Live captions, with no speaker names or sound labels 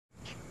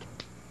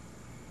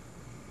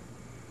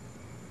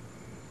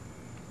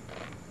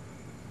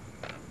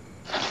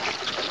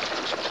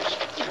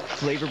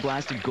Flavor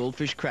Blasted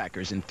Goldfish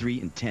crackers in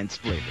 3 intense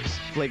flavors.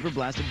 Flavor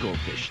Blasted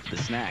Goldfish, the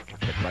snack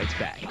that bites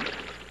back.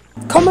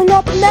 Coming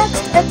up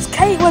next, it's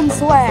Caitlin's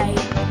Way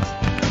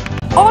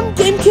on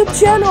GameCube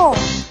Channel.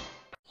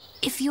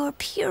 If you're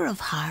pure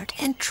of heart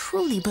and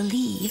truly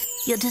believe,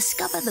 you'll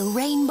discover the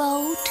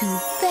rainbow to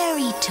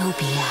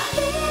Fairytopia.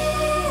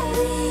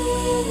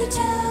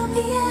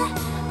 Fairytopia,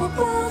 a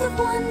world of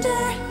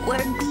wonder,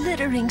 where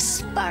glittering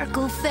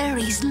sparkle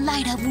fairies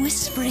light up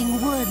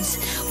whispering woods,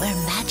 where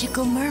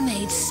magical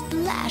mermaids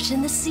splash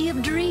in the sea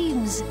of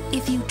dreams.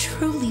 If you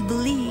truly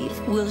believe,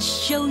 we'll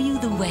show you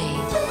the way.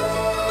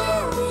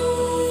 Fairytopia,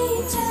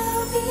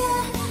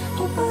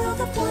 a world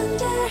of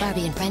wonder.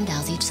 Barbie and friend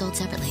dolls each sold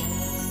separately.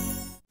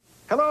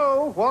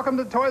 Hello, welcome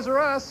to Toys R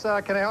Us.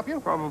 Can I help you?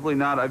 Probably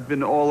not. I've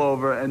been all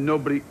over and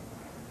nobody...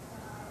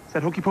 Is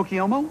that Hokey Pokey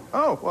Elmo?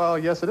 Oh, well,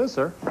 yes it is,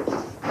 sir.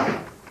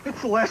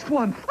 It's the last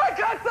one. I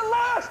got the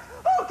last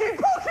Hokey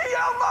Pokey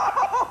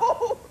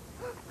Elmo!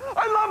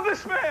 I love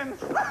this man!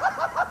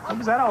 What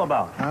was that all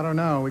about? I don't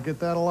know. We get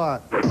that a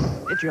lot.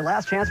 It's your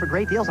last chance for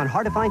great deals on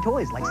hard-to-find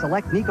toys like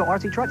select Nico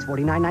RC trucks,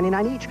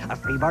 $49.99 each, a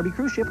free Barbie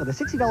cruise ship with a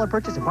 $60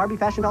 purchase of Barbie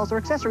fashion dolls or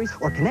accessories,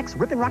 or Connect's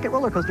Rip and Rocket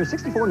roller coaster,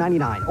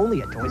 $64.99,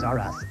 only at Toys R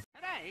Us.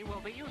 Today,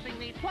 we'll be using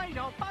the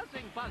Play-Doh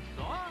buzzing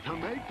buzzsaw to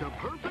make the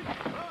perfect...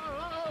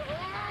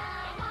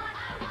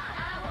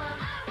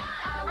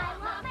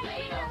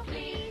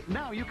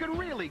 Now you can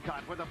really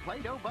cut with a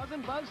Play-Doh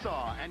buzzing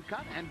buzzsaw and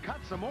cut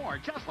some more,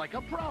 just like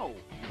a pro.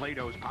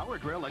 Play-Doh's power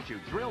drill lets you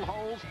drill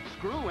holes,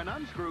 screw and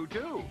unscrew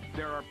too.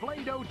 There are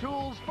Play-Doh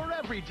tools for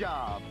every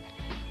job.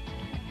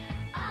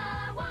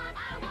 I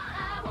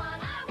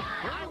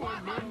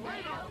want my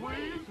Play-Doh,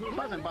 please.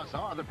 Buzz and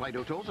buzzsaw, other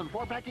Play-Doh tools, and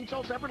 4 packing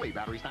sold separately.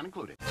 Batteries not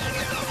included.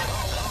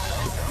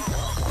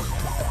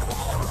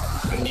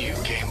 New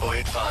Game Boy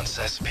Advance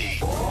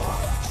SP.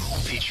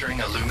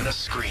 Featuring a luminous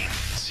screen,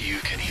 so you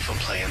can even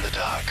play in the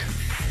dark.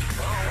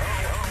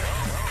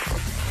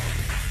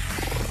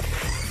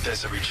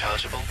 There's a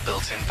rechargeable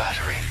built-in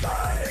battery.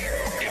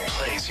 It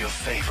plays your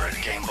favorite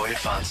Game Boy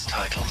Advance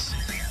titles.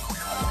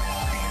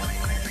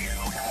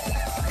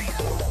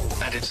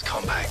 And it's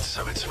compact,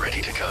 so it's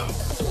ready to go.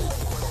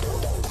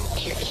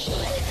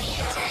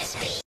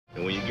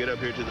 And when you get up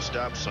here to the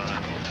stop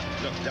sign,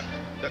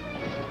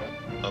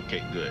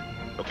 okay, good.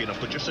 Okay, now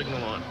put your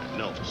signal on.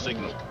 No,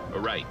 signal.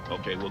 Right.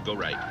 Okay, we'll go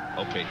right.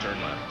 Okay,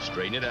 turn left.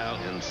 Straighten it out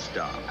and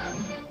stop.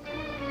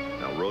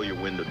 Now roll your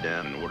window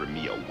down and order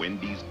me a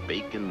Wendy's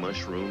bacon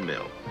mushroom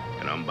meal.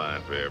 And I'm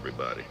buying for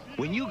everybody.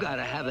 When you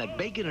gotta have that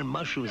bacon and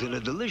mushrooms in a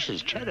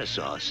delicious cheddar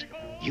sauce,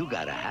 you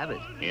gotta have it.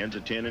 Hands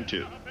are 10 and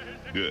 2.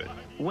 Good.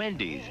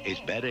 Wendy's is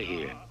better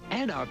here.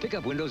 And our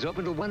pickup window's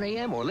open till 1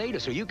 a.m. or later,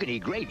 so you can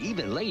eat great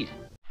even late.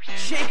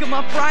 Shake 'em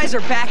up fries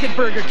are back at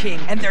Burger King,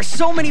 and there's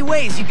so many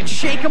ways you can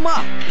shake 'em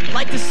up.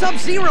 Like the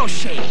Sub-Zero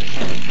shake,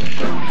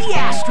 the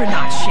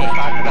astronaut shake.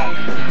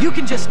 You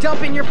can just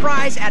dump in your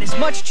fries, add as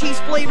much cheese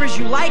flavor as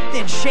you like,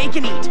 then shake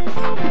and eat.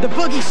 The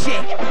Boogie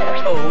Shake.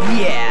 Oh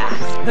yeah.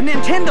 The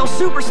Nintendo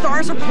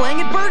Superstars are playing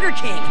at Burger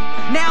King.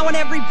 Now in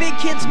every Big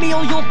Kids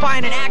meal, you'll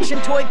find an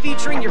action toy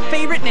featuring your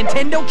favorite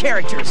Nintendo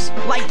characters,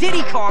 like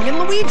Diddy Kong and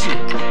Luigi.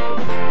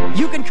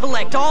 You can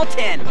collect all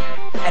 10.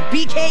 At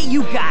BK,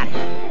 you got it.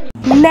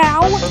 Now,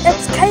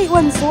 it's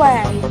Caitlin's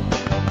Way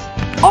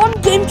on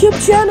GameCube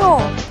Channel.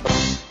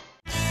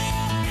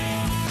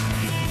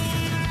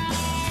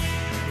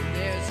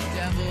 There's a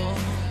devil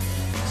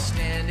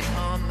standing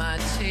on my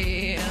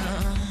tail,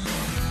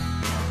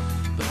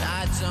 but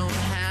I don't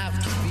have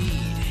to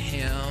beat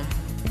him.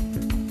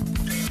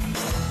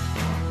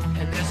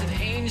 And there's an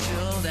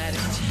angel that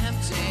is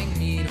tempting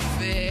me to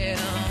fail.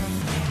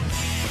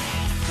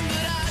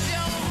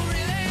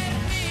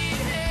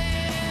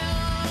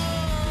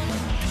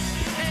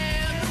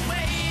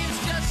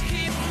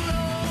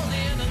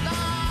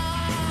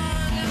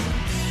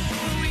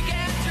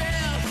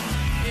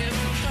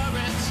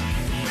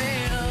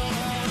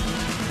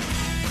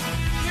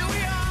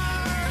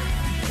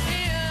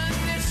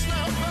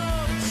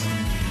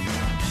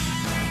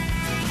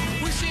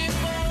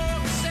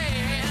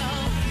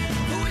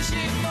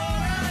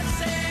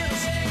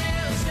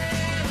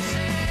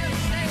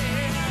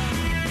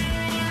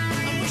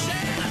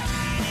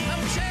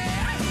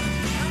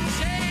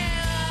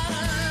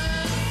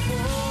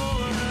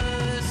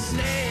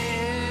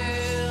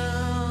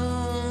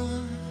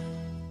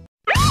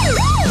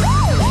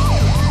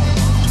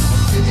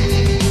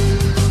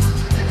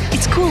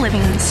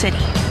 Living in the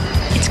city.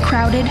 It's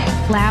crowded,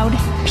 loud,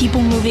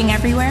 people moving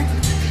everywhere.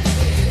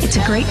 It's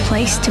a great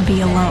place to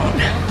be alone.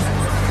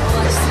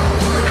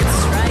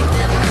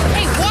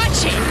 Hey,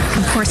 watch it!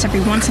 Of course, every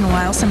once in a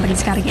while,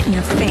 somebody's got to get in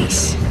your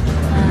face.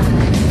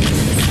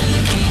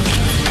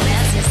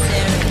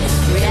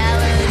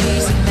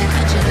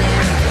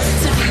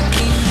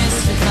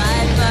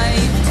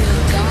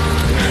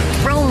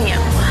 Romeo.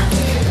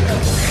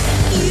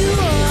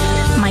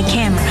 My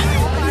camera.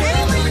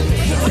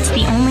 It's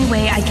the only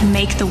way I can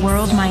make the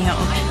world my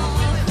own.